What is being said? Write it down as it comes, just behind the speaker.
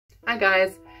Hi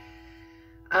guys.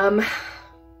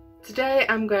 Today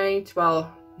I'm going to,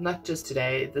 well, not just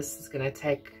today, this is going to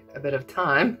take a bit of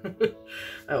time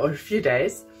or a few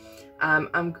days. I'm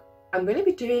going to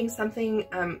be doing something,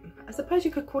 I suppose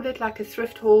you could call it like a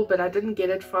thrift haul, but I didn't get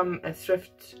it from a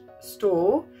thrift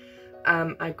store.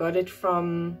 I got it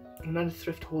from, not a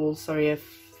thrift haul, sorry, a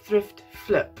thrift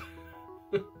flip.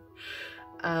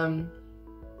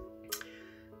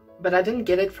 But I didn't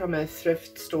get it from a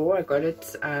thrift store. I got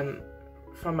it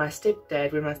from my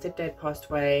stepdad. When my stepdad passed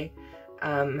away,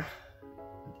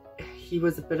 he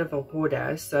was a bit of a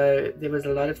hoarder, so there was a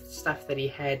lot of stuff that he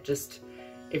had just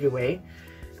everywhere.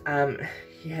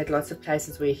 He had lots of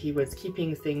places where he was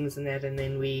keeping things and that, and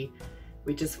then we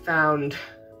just found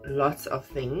lots of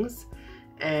things,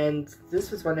 and this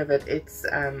was one of it. It's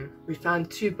we found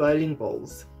 2 bowling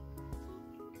balls,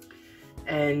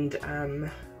 and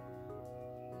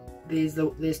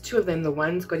there's 2 of them. The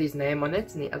one's got his name on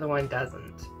it and the other one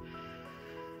doesn't.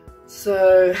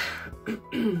 So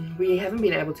we haven't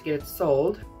been able to get it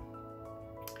sold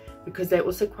because they're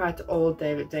also quite old.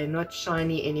 They're not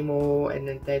shiny anymore,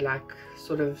 and they're like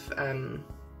sort of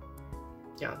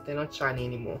yeah, they're not shiny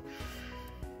anymore.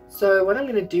 So what I'm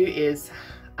going to do is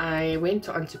I went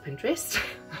onto Pinterest,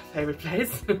 my favorite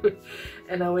place,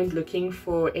 and I went looking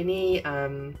for any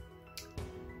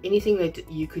anything that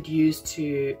you could use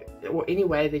to, or any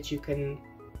way that you can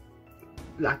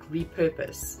like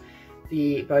repurpose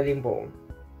the bowling ball.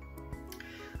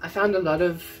 I found a lot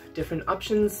of different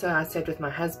options, so I sat with my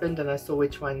husband and I saw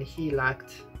which one he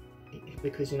liked,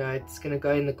 because you know it's going to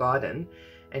go in the garden,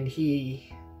 and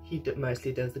he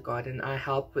mostly does the garden. I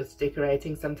help with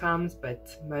decorating sometimes,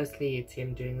 but mostly it's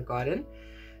him doing the garden.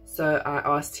 So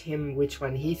I asked him which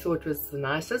one he thought was the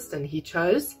nicest, and he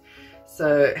chose.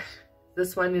 So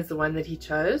this one is the one that he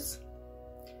chose.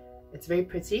 It's very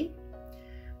pretty,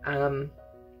 but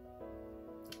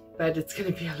it's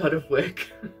going to be a lot of work.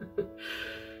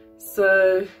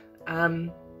 So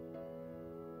I'm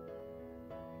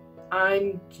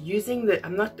using the, I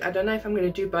don't know if I'm going to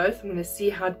do both. I'm going to see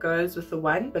how it goes with the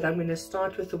one, but I'm going to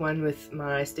start with the one with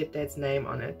my stepdad's name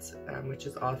on it, which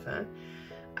is Arthur,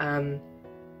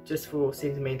 just for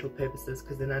sentimental purposes,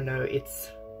 because then I know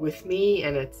it's with me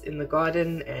and it's in the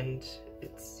garden, and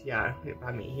it's, yeah,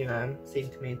 by me, you know, I'm a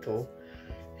sentimental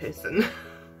person.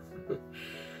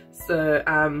 So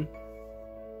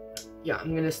yeah,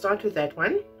 I'm going to start with that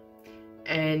one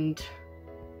and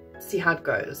see how it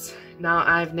goes. Now,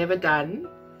 I've never done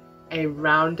a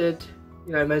rounded,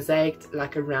 you know, mosaic,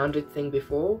 like a rounded thing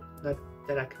before, not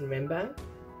that I can remember.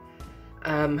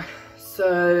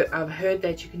 So I've heard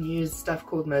that you can use stuff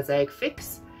called Mosaic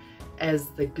Fix as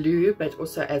the glue, but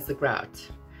also as the grout.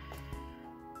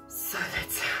 So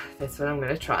that's what I'm going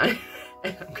to try.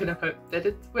 And I'm going to hope that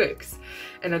it works.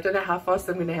 And I don't know how fast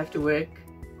I'm going to have to work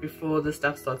before the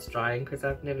stuff starts drying, because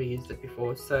I've never used it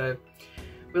before. So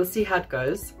we'll see how it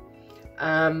goes.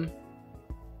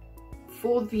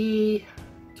 For the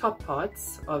top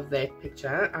parts of that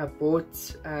picture, I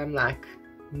bought like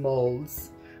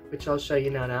molds, which I'll show you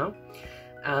now.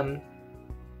 And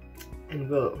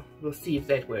we'll see if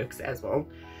that works as well.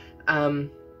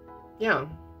 Yeah,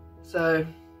 so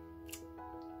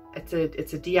it's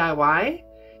a DIY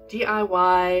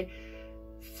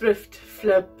thrift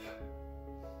flip,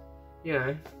 you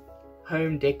know,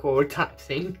 home decor type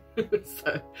thing.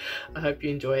 So I hope you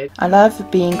enjoy it. I love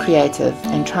being creative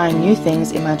and trying new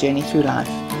things in my journey through life,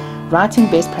 writing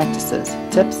best practices,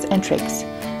 tips and tricks,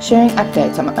 sharing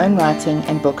updates on my own writing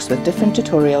and books with different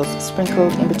tutorials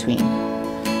sprinkled in between.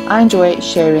 I enjoy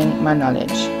sharing my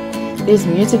knowledge. There's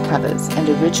music covers and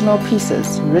original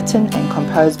pieces written and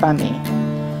composed by me,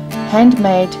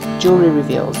 handmade jewelry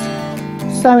reveals,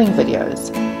 sewing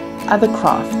videos, other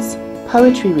crafts,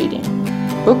 poetry reading,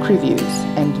 book reviews,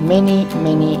 and many,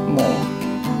 many more.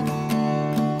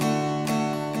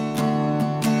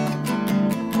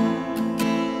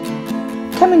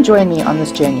 Come and join me on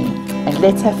this journey, and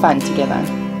let's have fun together.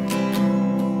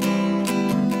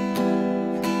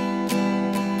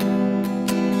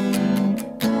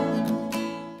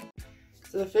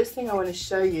 So the first thing I want to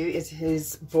show you is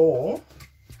his ball,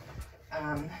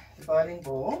 the bowling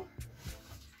ball.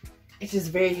 It is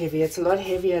very heavy. It's a lot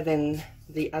heavier than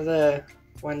the other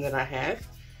one that I have.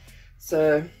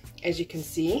 So as you can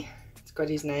see, it's got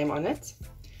his name on it.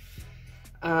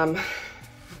 I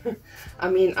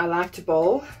mean, I like to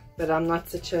bowl, but I'm not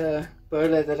such a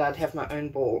bowler that I'd have my own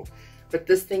ball. But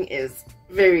this thing is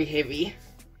very heavy.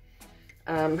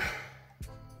 Yeah.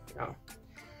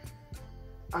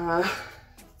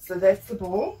 So that's the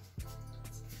ball.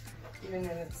 Even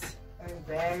in its own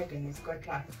bag, and he's got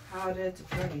like powder to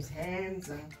put on his hands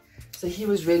and So he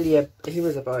was really a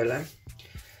bowler.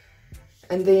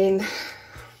 And then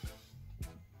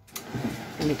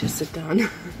let me just sit down.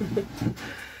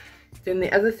 Then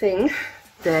the other thing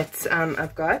that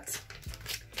I've got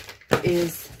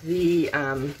is the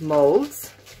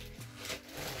molds.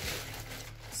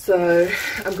 So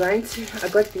I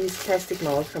got these plastic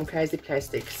molds from Crazy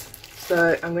Plastics.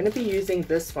 So I'm going to be using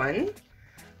this one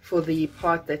for the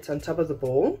part that's on top of the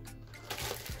ball.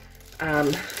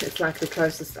 It's like the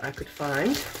closest I could find.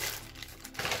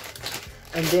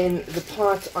 And then the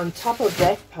part on top of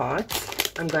that part,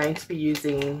 I'm going to be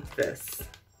using this.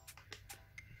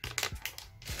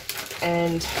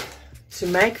 And to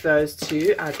make those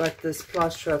two, I got this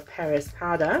plaster of Paris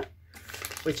powder,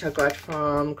 which I got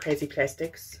from Crazy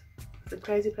Plastics. Is it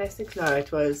Crazy Plastics? No,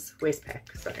 it was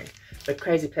Westpac, sorry. But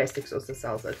Crazy Plastics also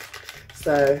sells it.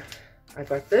 So I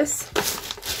got this.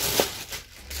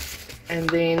 And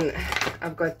then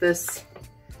I've got this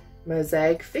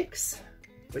mosaic fix,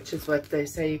 which is what they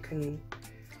say you can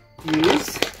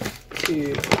use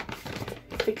to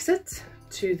fix it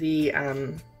to the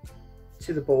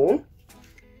ball.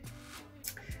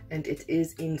 And it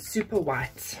is in super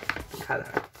white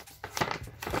color.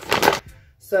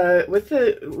 So with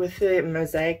the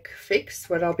mosaic fix,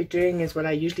 what I'll be doing is what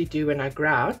I usually do when I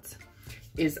grout,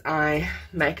 is I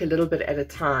make a little bit at a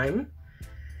time,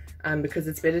 because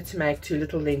it's better to make too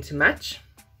little than too much.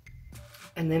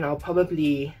 And then I'll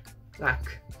probably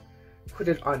like put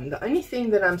it on. The only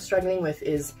thing that I'm struggling with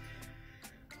is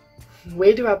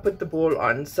where do I put the ball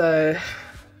on? So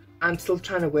I'm still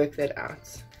trying to work that out.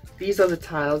 These are the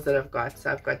tiles that I've got. So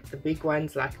I've got the big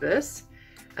ones like this,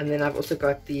 and then I've also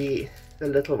got the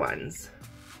little ones,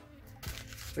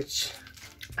 which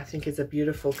I think is a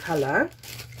beautiful color.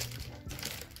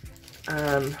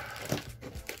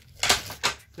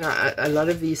 Now a lot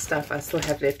of these stuff I still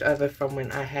have left over from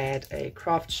when I had a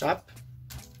craft shop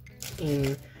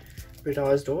in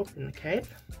Bredasdorp in the Cape.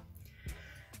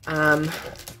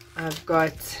 I've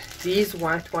got these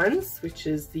white ones, which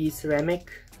is the ceramic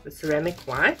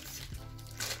white,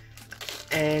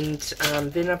 and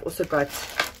then I've also got,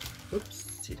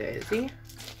 oopsie daisy,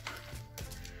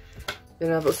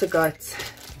 then I've also got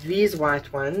these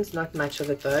white ones, not much of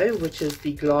it though, which is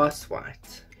the glass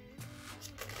white.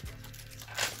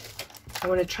 I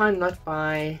want to try and not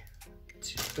buy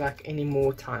like any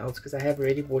more tiles, because I have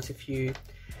already bought a few,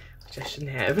 which I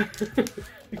shouldn't have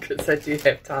because I do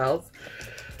have tiles,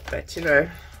 but you know,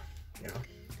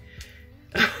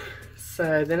 yeah.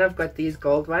 So then I've got these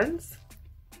gold ones,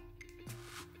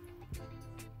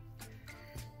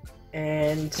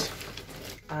 and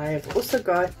I've also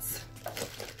got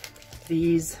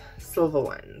these silver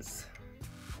ones.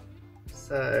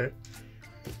 So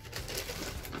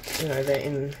you know, they're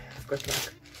in, I've got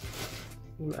like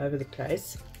all over the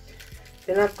place.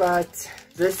 Then I've got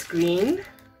this green,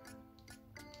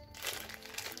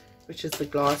 which is the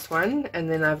glass one, and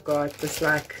then I've got this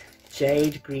like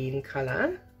jade green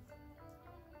color,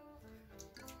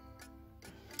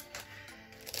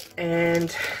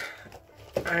 and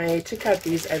I took out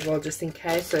these as well just in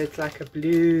case. So it's like a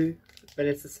blue, but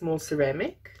it's a small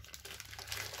ceramic.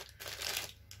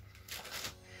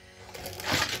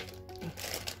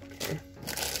 Okay.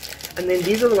 And then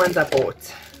these are the ones I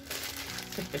bought.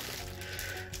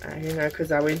 You know,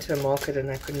 because I went to a market and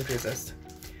I couldn't resist.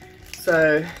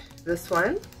 So this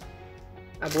one,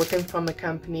 I bought them from a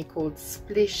company called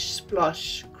Splish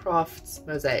Splosh Crafts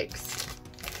Mosaics.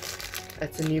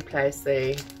 That's a new place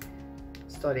they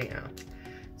starting out.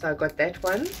 So I got that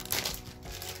one,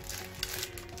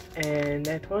 and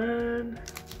that one,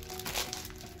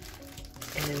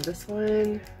 and this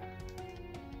one,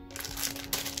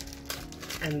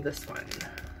 and this one.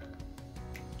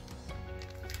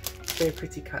 Very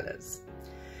pretty colors.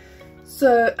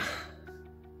 So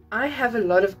I have a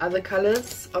lot of other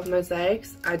colors of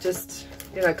mosaics. I just,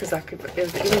 you know, because I've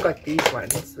even got these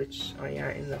ones, which are,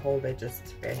 yeah, in the holder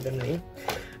just randomly,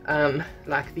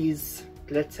 like these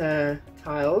glitter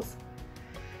tiles.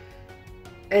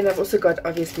 And I've also got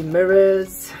obviously mirror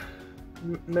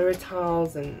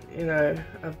tiles, and you know,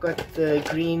 I've got the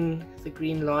green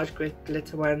large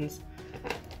glitter ones.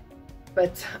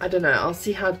 But I don't know, I'll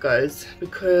see how it goes,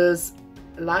 because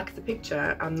like the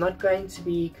picture, I'm not going to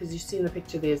be, because you see in the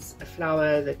picture there's a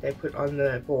flower that they put on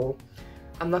the ball.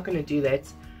 I'm not going to do that.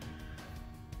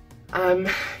 I'm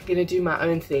going to do my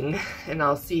own thing, and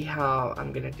I'll see how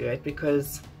I'm going to do it,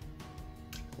 because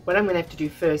what I'm going to have to do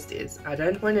first is, I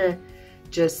don't want to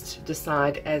just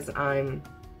decide as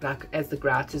the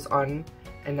grout is on,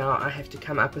 and now I have to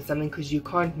come up with something, because you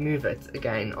can't move it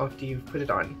again after you've put it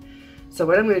on. So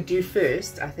what I'm going to do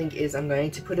first, I think, is I'm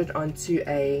going to put it onto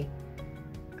a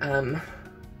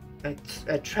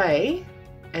a tray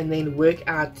and then work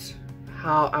out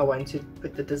how I want to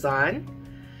put the design.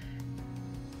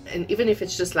 And even if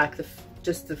it's just like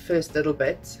just the first little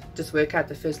bit, just work out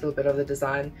the first little bit of the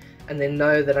design and then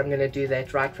know that I'm going to do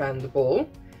that right around the ball,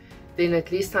 then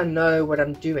at least I know what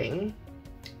I'm doing,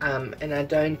 and I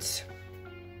don't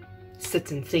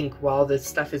sit and think while the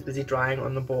stuff is busy drying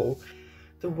on the ball.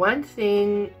 The one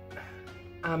thing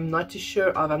I'm not too sure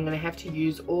of, I'm going to have to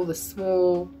use all the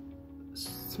small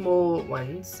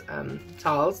ones,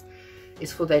 tiles,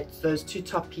 is for those two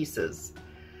top pieces.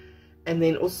 And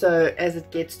then also as it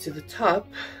gets to the top,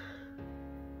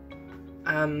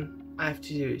 I have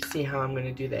to see how I'm going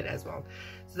to do that as well.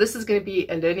 So this is going to be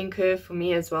a learning curve for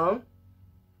me as well,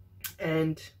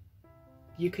 and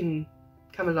you can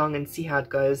come along and see how it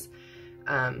goes,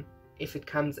 if it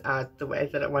comes out the way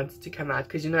that I want it to come out.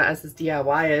 Because, you know, us as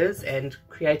DIYers and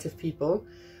creative people,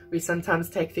 we sometimes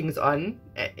take things on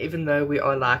even though we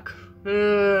are like,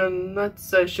 I'm not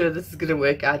so sure this is going to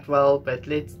work out well, but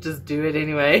let's just do it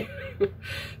anyway.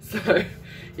 So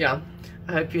yeah,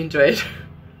 I hope you enjoyed.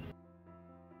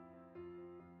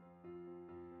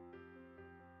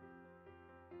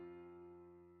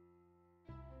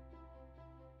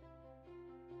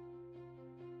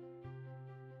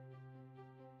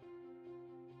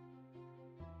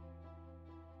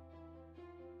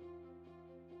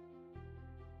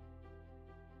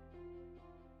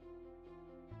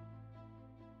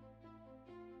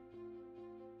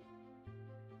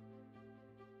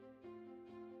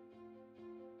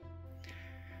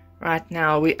 Right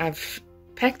now I've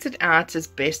packed it out as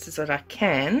best as that I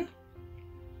can.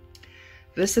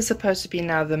 This is supposed to be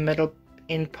now the middle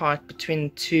end part between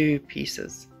two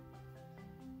pieces.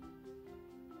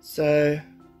 So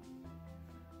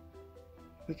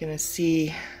we're going to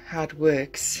see how it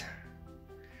works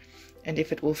and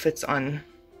if it all fits on.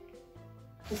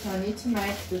 So I need to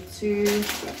make the two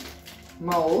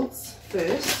molds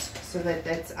first so that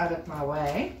that's out of my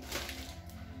way.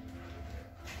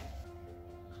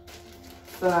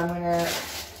 So I'm going to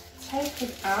take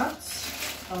it out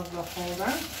of the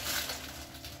holder.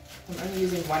 I'm only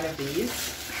using one of these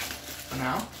for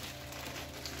now.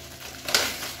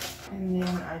 And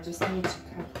then I just need to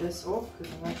cut this off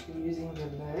because I'm actually using the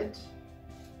lid.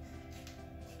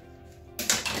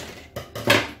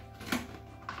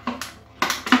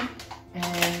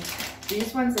 And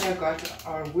these ones that I got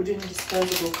are wooden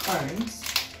disposable cones.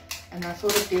 And I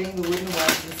thought of getting the wooden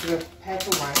ones instead of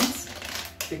paper ones,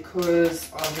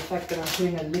 because of the fact that I'm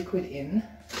putting a liquid in,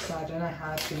 so I don't know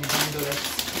how it's going to handle it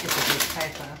if it is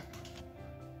paper.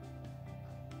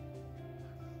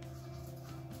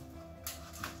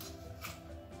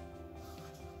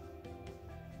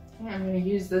 Okay, I'm going to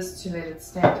use this to let it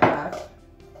stand up,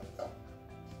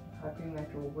 hoping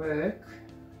that will work.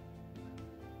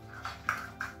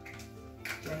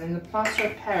 And then the plaster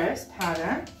of Paris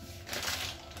powder,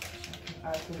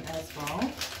 I can open as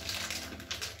well.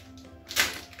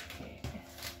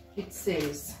 It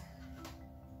says,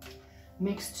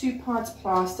 mix 2 parts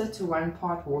plaster to 1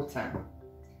 part water.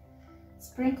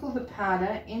 Sprinkle the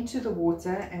powder into the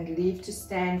water and leave to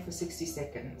stand for 60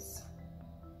 seconds.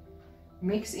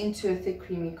 Mix into a thick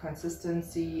creamy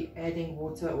consistency, adding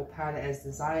water or powder as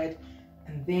desired,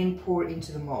 and then pour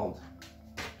into the mold.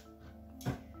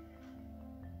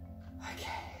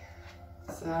 Okay,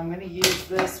 so I'm going to use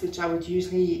this, which I would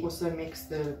usually also mix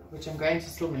which I'm going to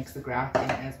still mix the grout in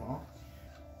as well.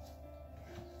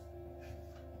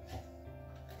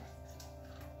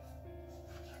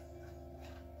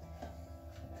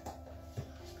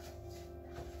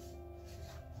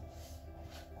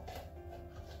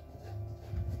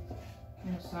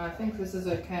 So I think this is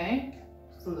okay.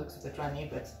 Still looks a bit runny,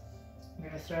 but I'm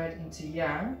going to throw it into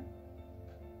here.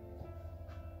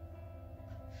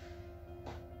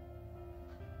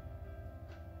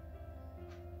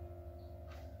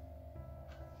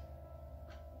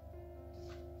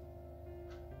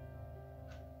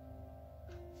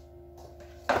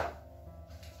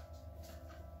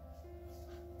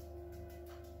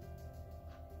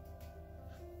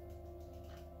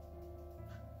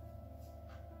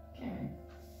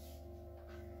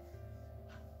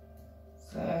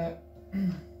 So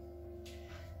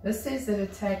this says that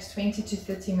it takes 20 to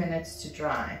 30 minutes to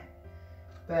dry,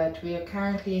 but we are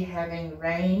currently having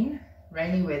rainy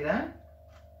weather,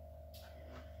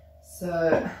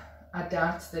 so I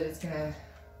doubt that it's going to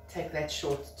take that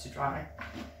short to dry.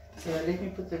 So let me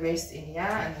put the rest in here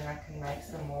and then I can make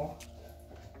some more.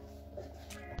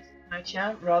 Right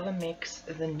here, rather mix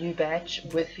the new batch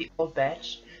with the old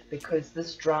batch, because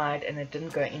this dried and it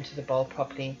didn't go into the bowl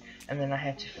properly, and then I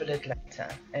had to fill it later,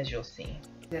 as you'll see.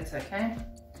 That's okay.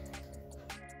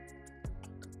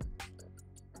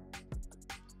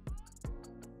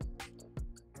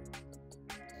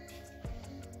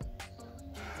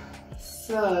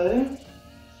 So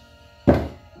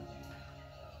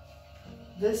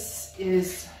this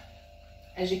is,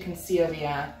 as you can see over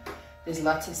here, there's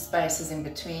lots of spaces in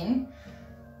between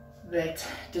that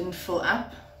didn't fill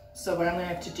up. So what I'm going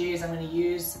to have to do is I'm going to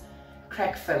use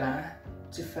crack filler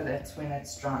to fill it when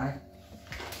it's dry,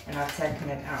 and I've taken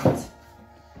it out.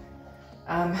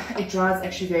 It dries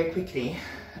actually very quickly,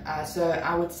 so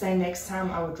I would say next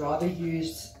time I would rather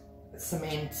use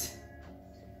cement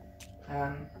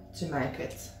to make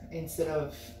it instead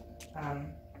of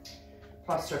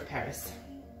plaster of Paris.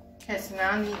 Okay, so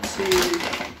now I need to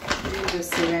do the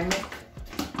ceramic,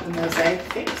 the mosaic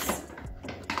fix,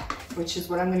 which is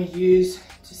what I'm going to use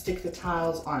to stick the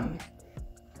tiles on.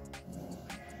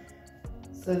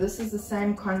 So this is the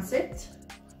same concept.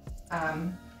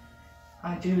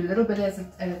 I do a little bit at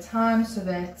a time so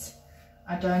that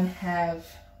I don't have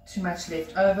too much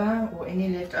left over, or any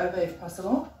left over if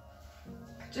possible.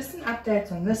 Just an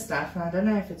update on this stuff, and I don't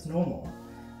know if it's normal,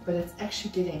 but it's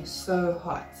actually getting so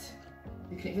hot.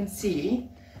 You can even see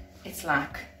it's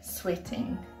like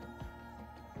sweating,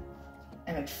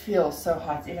 and it feels so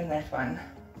hot, even that one.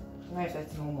 I don't know if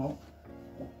that's normal.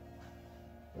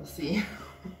 We'll see.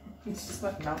 It's just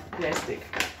not enough plastic.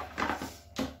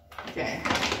 Okay.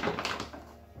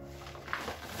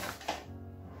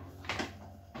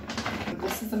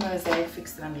 This is the mosaic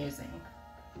fix that I'm using.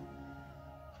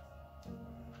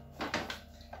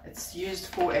 It's used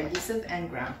for adhesive and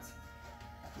grout.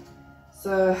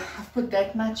 So I've put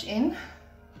that much in,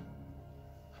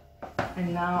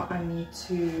 and now I need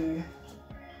to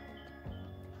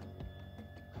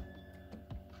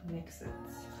mix it.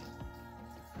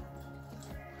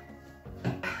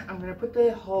 I'm going to put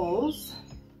the holes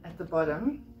at the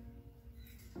bottom.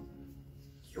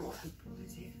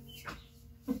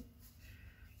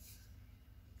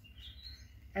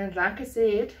 And like I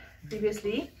said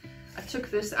previously, I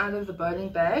took this out of the bowling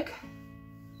bag,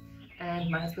 and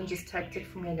my husband just tacked it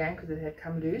for me again because it had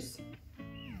come loose.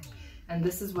 And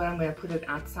this is what I'm going to put it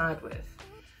outside with.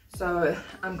 So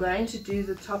I'm going to do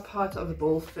the top part of the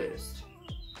ball first,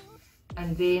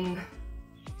 and then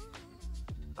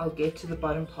I'll get to the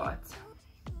bottom part.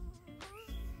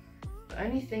 The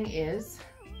only thing is,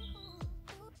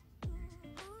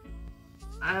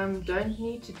 I don't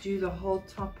need to do the whole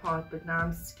top part, but now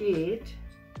I'm scared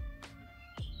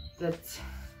that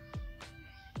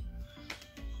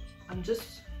I'm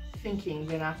just thinking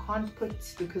that I can't put,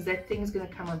 because that thing is going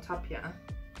to come on top here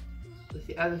with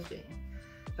the other thing,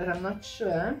 but I'm not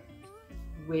sure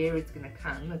where it's going to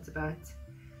come. It's about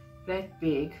that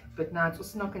big, but now it's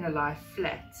also not going to lie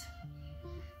flat,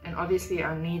 and obviously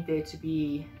I need there to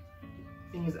be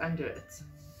things under it.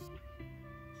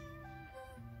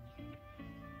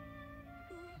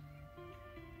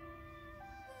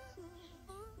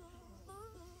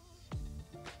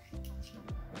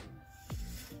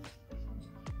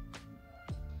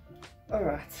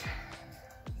 Alright,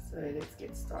 so let's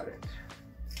get started.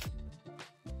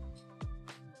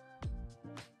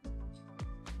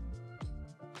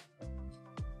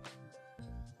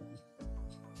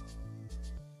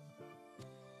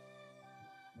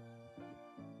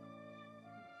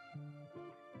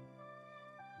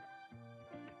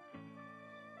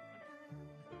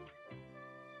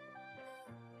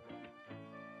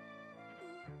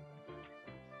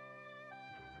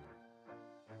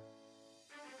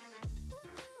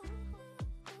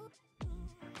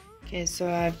 Okay,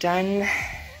 so I've done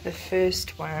the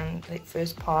first one, the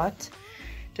first part.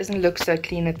 Doesn't look so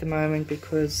clean at the moment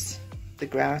because the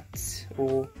grout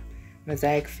or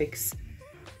mosaic fix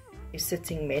is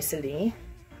sitting messily.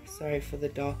 Sorry for the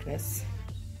darkness.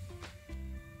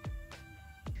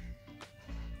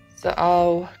 So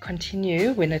I'll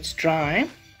continue when it's dry,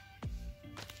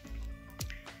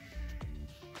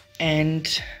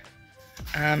 and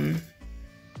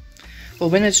well,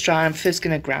 when it's dry, I'm first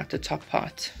going to grout the top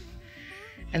part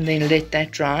and then let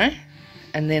that dry,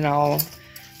 and then I'll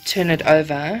turn it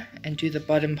over and do the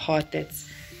bottom part that's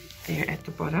there at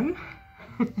the bottom.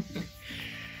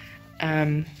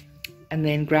 And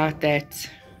then grout that,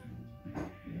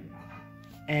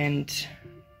 and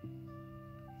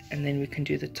then we can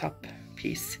do the top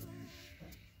piece.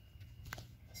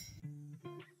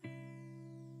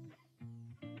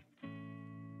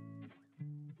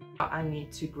 I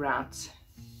need to grout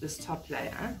this top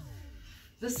layer.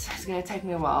 This is going to take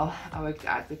me a while, I worked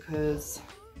out, because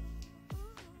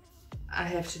I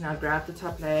have to now grout the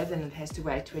top layer, then it has to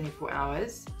wait 24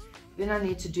 hours. Then I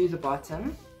need to do the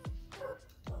bottom,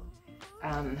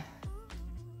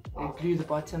 glue the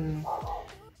bottom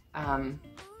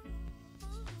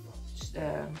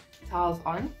tiles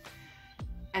on,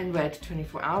 and wait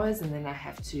 24 hours, and then I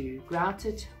have to grout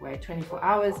it, wait 24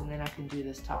 hours, and then I can do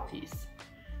this top piece.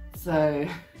 So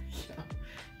yeah,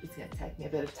 it's going to take me a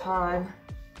bit of time.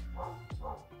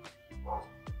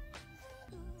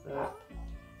 So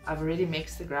I've already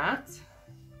mixed the grout,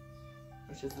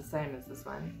 which is the same as this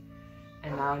one,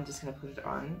 and now I'm just going to put it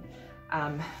on.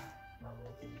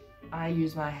 I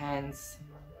use my hands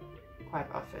quite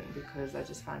often because I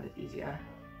just find it easier.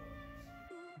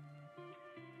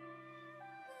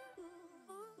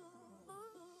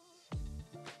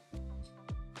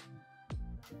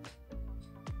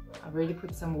 I've already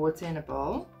put some water in a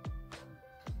bowl,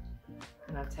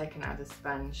 and I've taken out a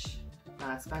sponge,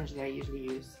 sponge that I usually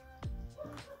use.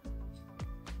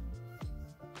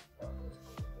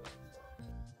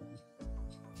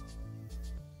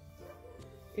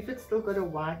 If it's still got a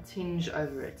white tinge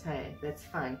over it, hey, that's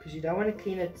fine, because you don't want to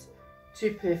clean it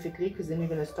too perfectly, because then you're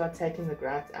going to start taking the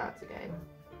grout out again.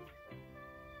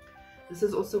 This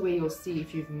is also where you'll see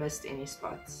if you've missed any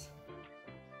spots.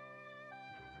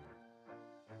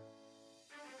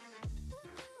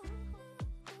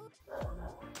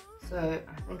 So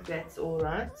I think that's all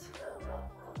right.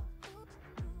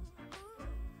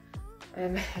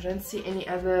 I don't see any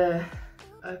other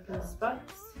open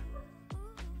spots.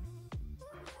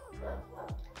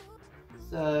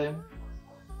 So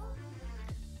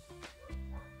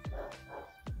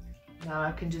now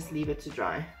I can just leave it to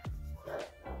dry.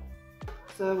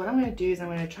 So what I'm going to do is I'm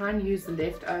going to try and use the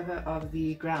leftover of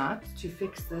the grout to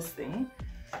fix this thing,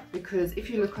 because if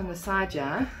you look on the side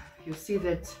here, you'll see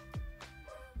that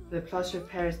the plaster of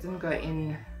Paris didn't go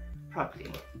in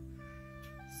properly.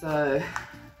 So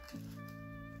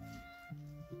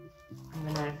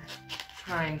I'm going to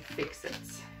try and fix it,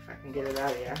 if I can get it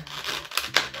out of here.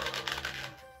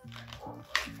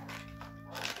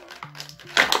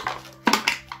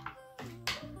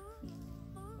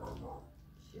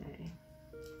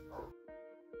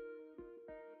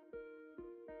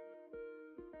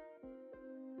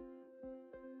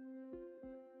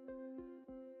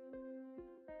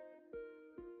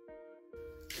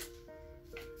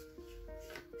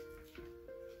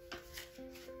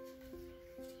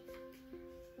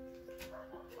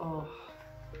 Oh,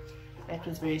 that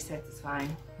was very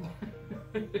satisfying.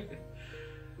 Okay,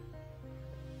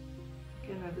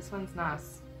 no, this one's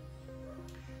nice.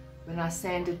 When I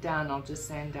sand it down, I'll just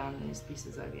sand down these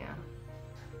pieces over here.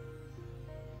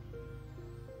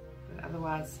 But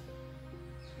otherwise,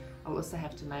 I'll also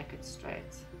have to make it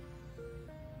straight.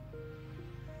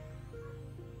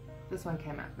 This one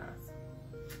came out nice.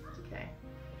 Okay.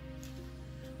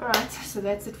 Alright, so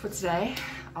that's it for today.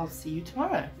 I'll see you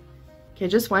tomorrow. Okay,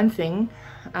 just one thing,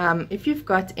 if you've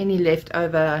got any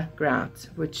leftover grout,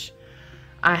 which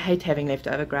I hate having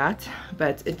leftover grout,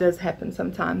 but it does happen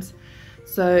sometimes.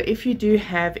 So if you do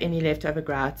have any leftover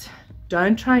grout,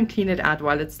 don't try and clean it out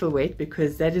while it's still wet,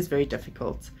 because that is very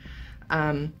difficult.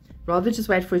 Rather just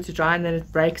wait for it to dry, and then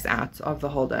it breaks out of the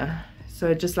holder. So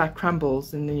it just like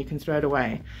crumbles, and then you can throw it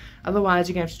away. Otherwise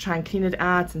you're going to have to try and clean it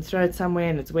out and throw it somewhere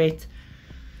and it's wet.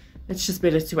 It's just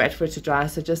better to wait for it to dry.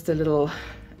 So just a little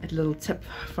tip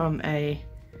from a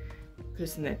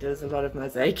person that does a lot of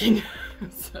mosaicing.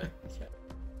 So,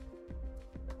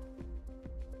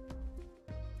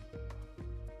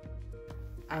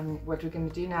 yeah. What we're going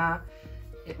to do now,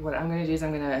 what I'm going to do is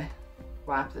I'm going to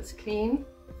wipe this clean,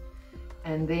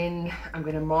 and then I'm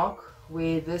going to mark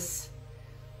where this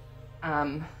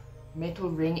metal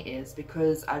ring is,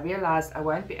 because I realized I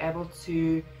won't be able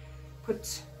to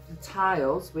put the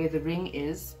tiles where the ring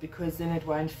is, because then it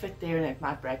won't fit there and it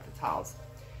might break the tiles.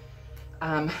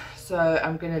 So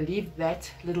I'm going to leave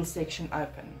that little section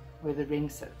open where the ring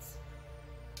sits.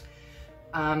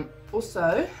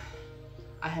 Also,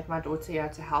 I have my daughter here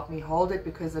to help me hold it,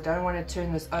 because I don't want to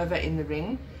turn this over in the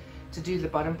ring to do the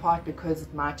bottom part, because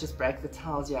it might just break the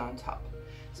tiles here on top.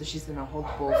 So she's going to hold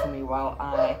the ball for me while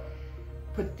I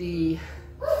put the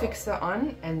fixer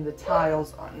on and the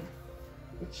tiles on.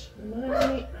 Which reminds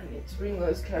me, I need to bring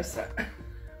those closer.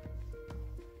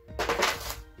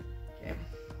 Okay.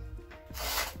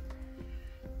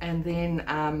 And then,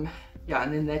 yeah,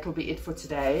 and then that'll be it for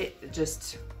today.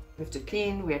 Just, we have to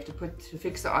clean, we have to put the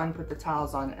fixer on, put the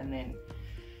tiles on, and then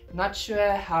not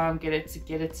sure how I'm going to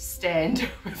get it to stand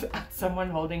without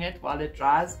someone holding it while it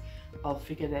dries. I'll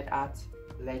figure that out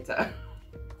later.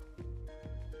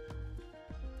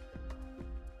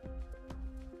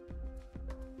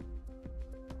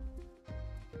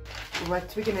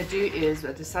 What we're going to do is,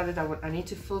 I decided I need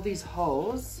to fill these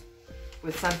holes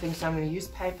with something, so I'm going to use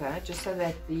paper just so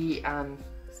that the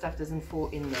stuff doesn't fall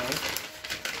in there.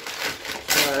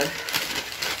 So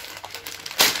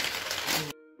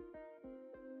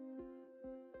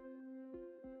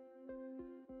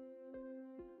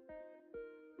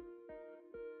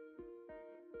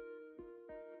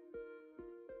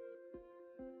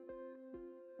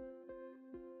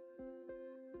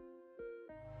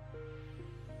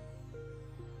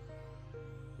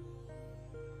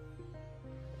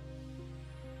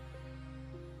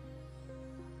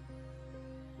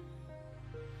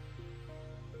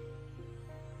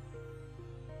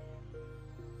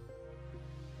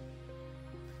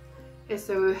Okay,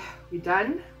 so we're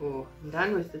done, or I'm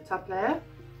done with the top layer,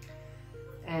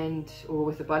 or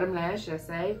with the bottom layer, should I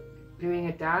say, gluing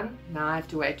it down. Now I have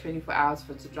to wait 24 hours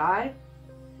for it to dry,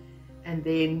 and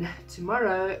then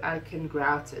tomorrow I can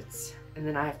grout it, and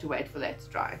then I have to wait for that to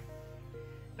dry.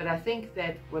 But I think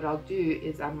that what I'll do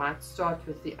is I might start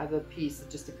with the other piece. It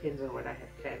just depends on what I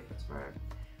have planned for tomorrow.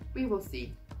 We will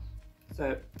see.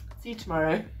 So, see you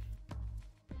tomorrow.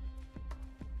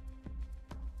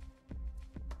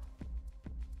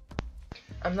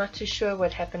 I'm not too sure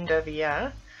what happened over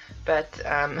here, but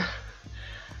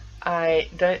I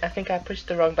think I pushed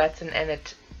the wrong button and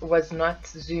it was not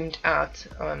zoomed out.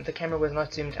 The camera was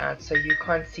not zoomed out, so you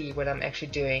can't see what I'm actually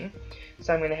doing.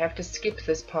 So I'm going to have to skip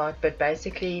this part, but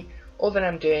basically all that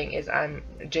I'm doing is I'm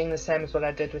doing the same as what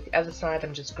I did with the other side.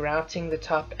 I'm just grouting the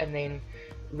top and then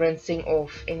rinsing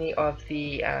off any of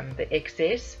the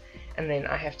excess, and then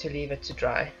I have to leave it to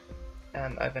dry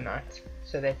overnight.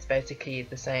 So that's basically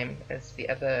the same as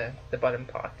the bottom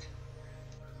part.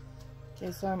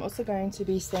 Okay, so I'm also going to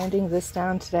be sanding this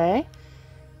down today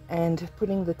and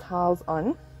putting the tiles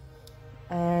on.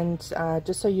 And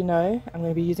just so you know, I'm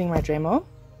going to be using my Dremel.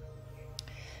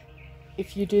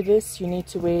 If you do this, you need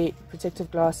to wear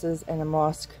protective glasses and a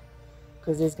mask,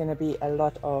 because there's going to be a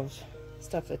lot of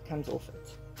stuff that comes off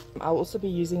it. I'll also be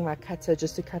using my cutter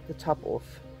just to cut the top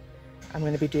off. I'm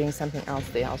going to be doing something else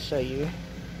there, I'll show you.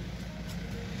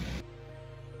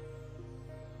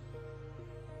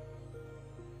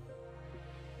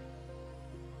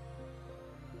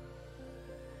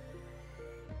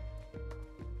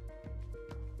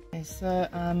 Okay, so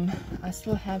I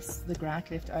still have the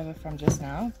grout left over from just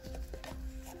now,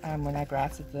 when I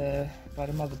grouted the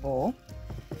bottom of the ball.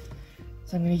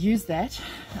 So I'm going to use that.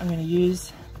 I'm going to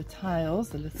use the tiles,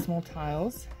 the little small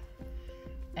tiles,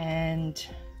 and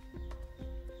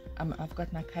I've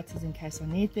got my cutters in case I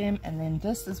need them. And then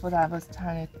this is what I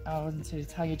wanted to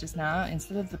tell you just now.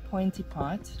 Instead of the pointy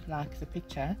part like the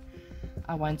picture,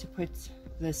 I want to put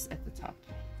this at the top.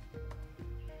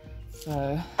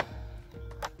 So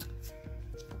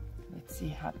let's see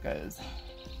how it goes.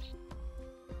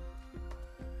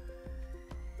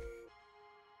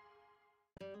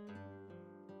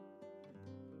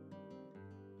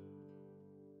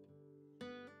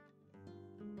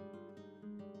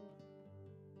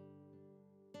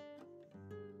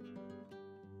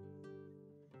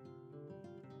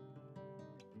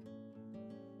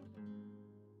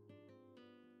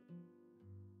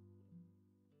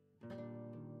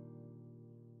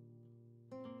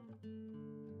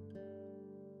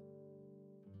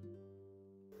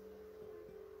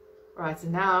 Right, so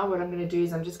now what I'm going to do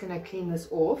is I'm just going to clean this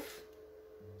off,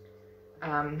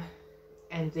 and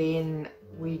then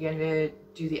we're going to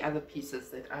do the other pieces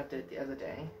that I did the other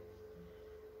day.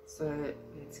 So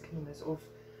let's clean this off.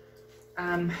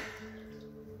 I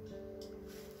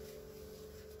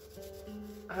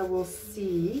will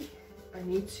see, I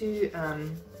need to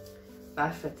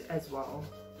buff it as well,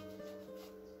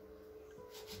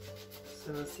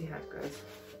 so we'll see how it goes.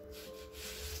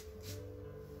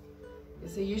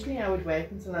 So usually I would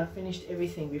wait until I finished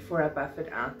everything before I buff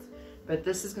it out, but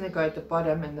this is going to go at the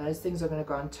bottom and those things are going to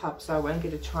go on top, so I won't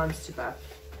get a chance to buff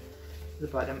the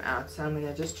bottom out. So I'm going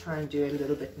to just try and do it a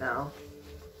little bit now.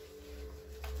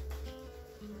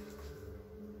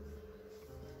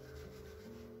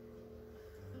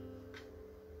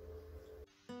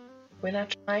 When I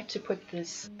tried to put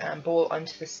this ball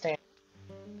onto the stand,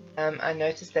 I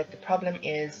noticed that the problem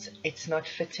is it's not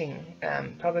fitting,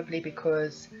 probably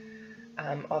because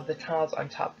of the tiles on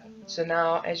top. So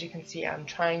now, as you can see, I'm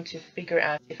trying to figure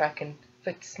out if I can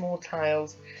fit small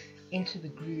tiles into the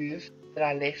groove that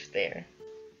I left there.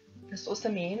 This also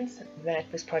means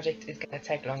that this project is going to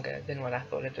take longer than what I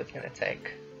thought it was going to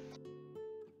take.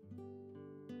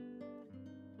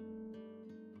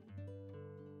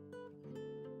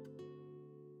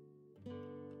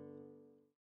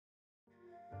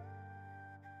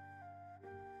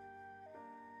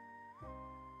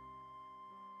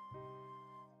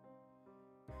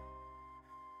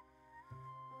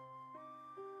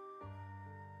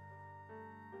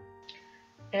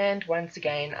 And once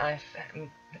again, I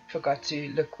forgot to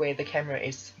look where the camera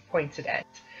is pointed at.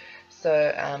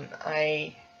 So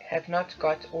I have not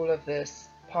got all of this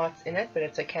parts in it, but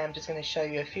it's okay. I'm just going to show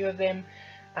you a few of them.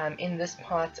 In this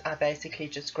part, I basically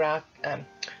just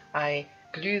I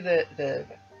glue the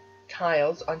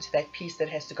tiles onto that piece that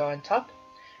has to go on top,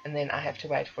 and then I have to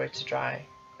wait for it to dry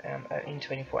in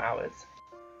 24 hours.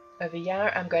 Over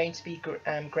here, I'm going to be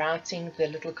grouting the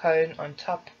little cone on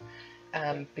top,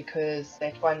 because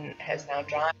that one has now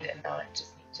dried and now I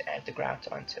just need to add the grout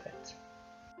onto it.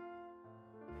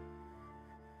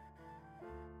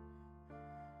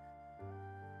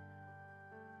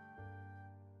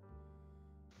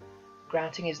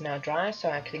 grouting is now dry, so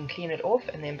I can clean it off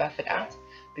and then buff it out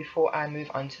before I move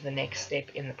on to the next step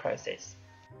in the process.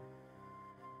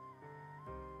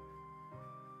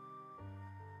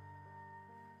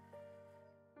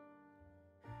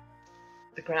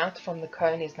 The grout from the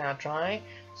cone is now dry,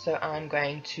 so I'm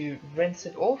going to rinse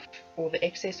it off, all the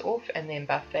excess off, and then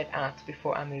buff that out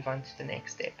before I move on to the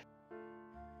next step.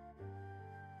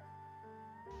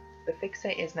 The fixer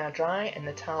is now dry and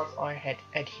the tiles are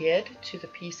adhered to the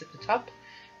piece at the top,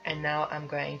 and now I'm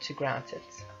going to grout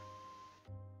it.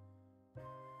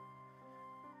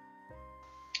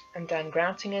 I'm done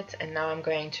grouting it, and now I'm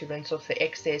going to rinse off the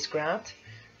excess grout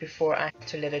before I have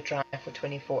to let it dry for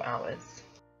 24 hours.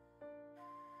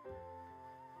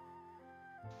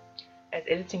 As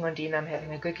editing Ondeane, I'm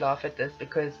having a good laugh at this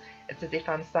because it's as if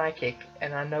I'm psychic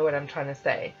and I know what I'm trying to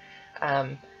say.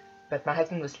 But my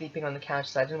husband was sleeping on the couch,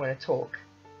 so I didn't want to talk.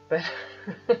 But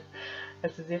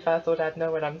it's as if I thought I'd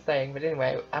know what I'm saying. But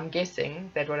anyway, I'm guessing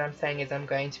that what I'm saying is I'm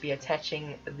going to be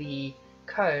attaching the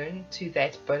cone to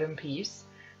that bottom piece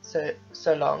so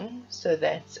long so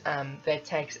that that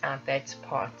takes out that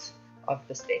part of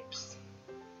the steps.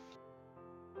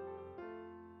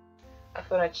 I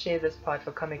thought I'd share this part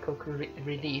for comical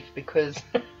relief because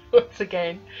once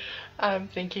again I'm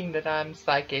thinking that I'm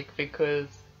psychic because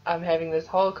I'm having this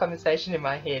whole conversation in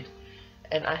my head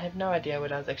and I have no idea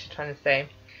what I was actually trying to say.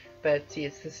 But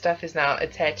yes, the stuff is now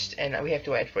attached and we have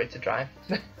to wait for it to dry.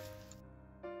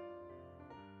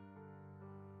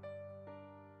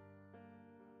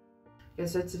 Okay,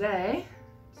 so today,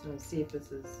 just want to see if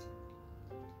this is,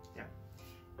 yeah,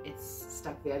 it's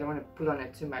stuck there. I don't want to pull on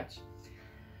it too much.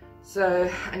 So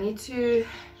I need to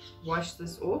wash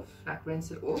this off, like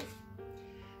rinse it off.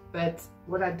 But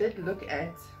what I did look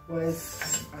at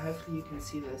was, hopefully you can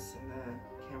see this in the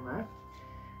camera,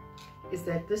 is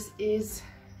that this is,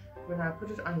 when I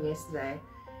put it on yesterday,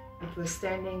 it was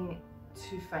standing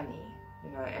too funny,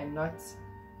 you know, and not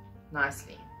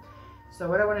nicely. So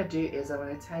what I want to do is I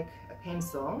want to take a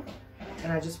pencil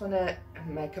and I just want to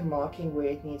make a marking where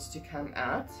it needs to come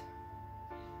out.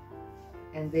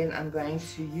 And then I'm going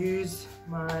to use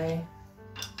my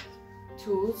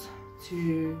tools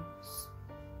to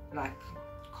like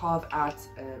carve out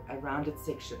a rounded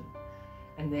section,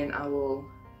 and then I will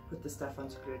put the stuff on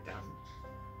to glue it down.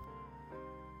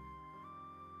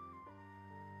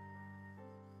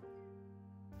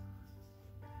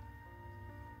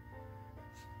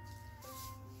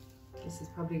 This is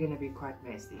probably going to be quite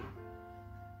messy.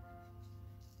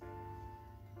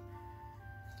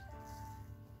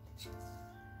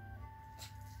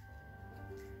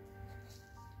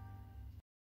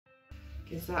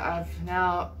 Okay, so I've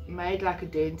now made like a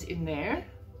dent in there,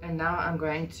 and now I'm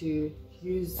going to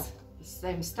use the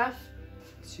same stuff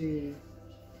to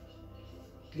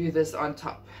glue this on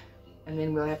top, and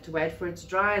then we'll have to wait for it to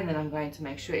dry, and then I'm going to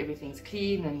make sure everything's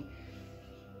clean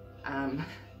and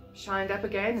shined up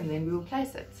again, and then we will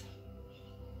place it.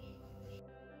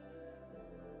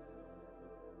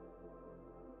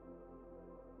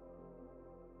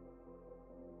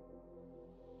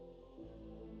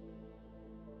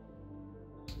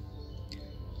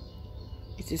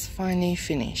 It is finally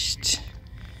finished.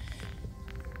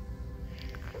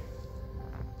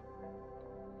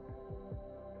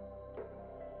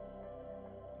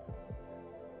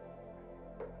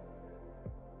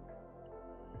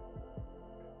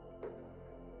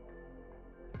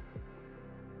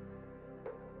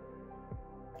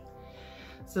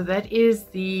 So that is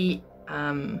the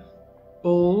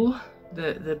ball,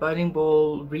 the bowling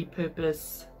ball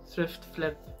repurpose thrift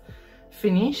flip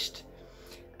finished.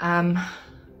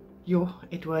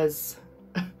 It was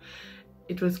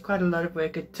quite a lot of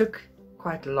work. It took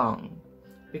quite long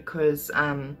because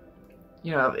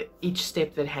you know, each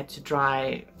step that had to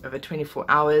dry over 24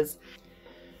 hours.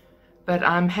 But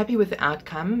I'm happy with the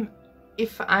outcome.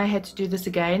 If I had to do this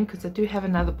again, because I do have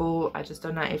another ball, I just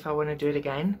don't know if I want to do it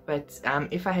again, but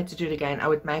if I had to do it again, I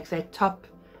would make that top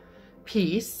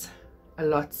piece a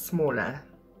lot smaller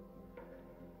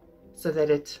so that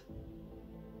it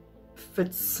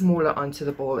fits smaller onto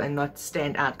the ball and not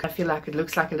stand out. I feel like it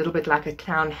looks like a little bit like a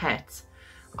clown hat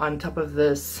on top of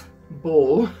this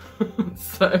ball.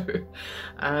 So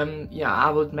yeah, I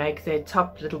would make that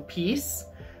top little piece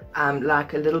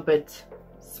like a little bit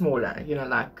smaller, you know,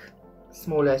 like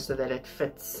smaller so that it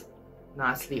fits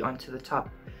nicely onto the top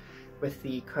with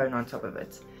the cone on top of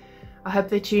it. I hope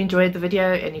that you enjoyed the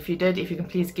video, and if you did, if you can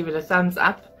please give it a thumbs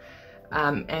up,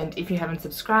 and if you haven't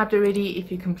subscribed already, if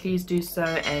you can please do so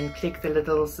and click the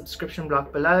little subscription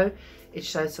block below. It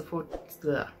shows support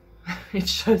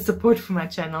for my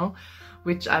channel,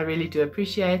 which I really do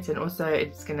appreciate, and also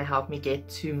it's going to help me get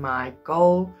to my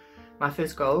goal my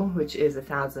first goal, which is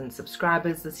 1,000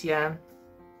 subscribers this year,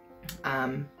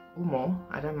 or more.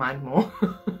 I don't mind more.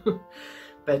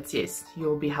 But yes,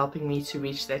 you'll be helping me to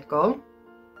reach that goal.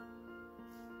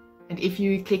 And if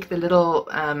you click the little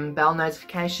bell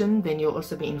notification, then you'll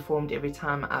also be informed every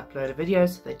time I upload a video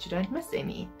so that you don't miss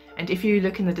any. And if you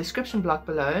look in the description block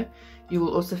below, you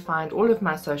will also find all of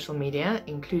my social media,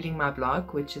 including my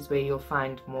blog, which is where you'll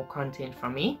find more content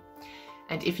from me.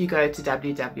 And if you go to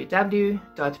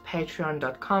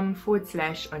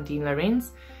www.patreon.com/Ondeane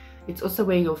Lourens, it's also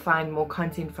where you'll find more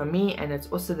content from me, and it's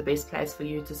also the best place for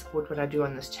you to support what I do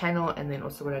on this channel and then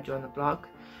also what I do on the blog.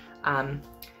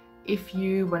 If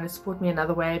you want to support me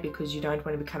another way because you don't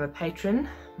want to become a patron,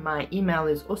 my email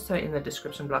is also in the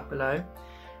description block below,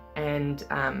 and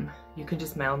you can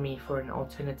just mail me for an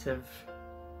alternative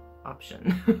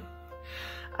option.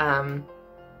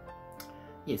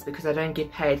 Yes, because I don't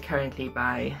get paid currently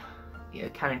by, I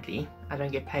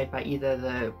don't get paid by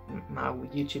either my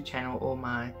YouTube channel or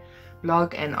my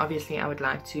blog, and obviously I would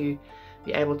like to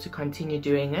be able to continue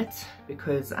doing it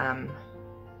because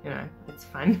you know, it's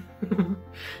fun.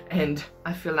 And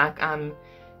I feel like I'm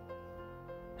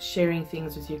sharing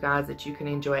things with you guys that you can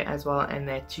enjoy as well, and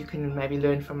that you can maybe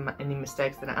learn from any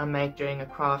mistakes that I make during a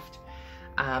craft,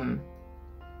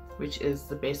 which is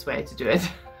the best way to do it,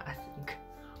 I think.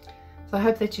 So I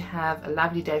hope that you have a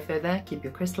lovely day further. Keep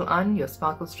your crystal on, your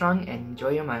sparkle strong, and enjoy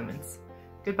your moments.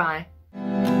 Goodbye.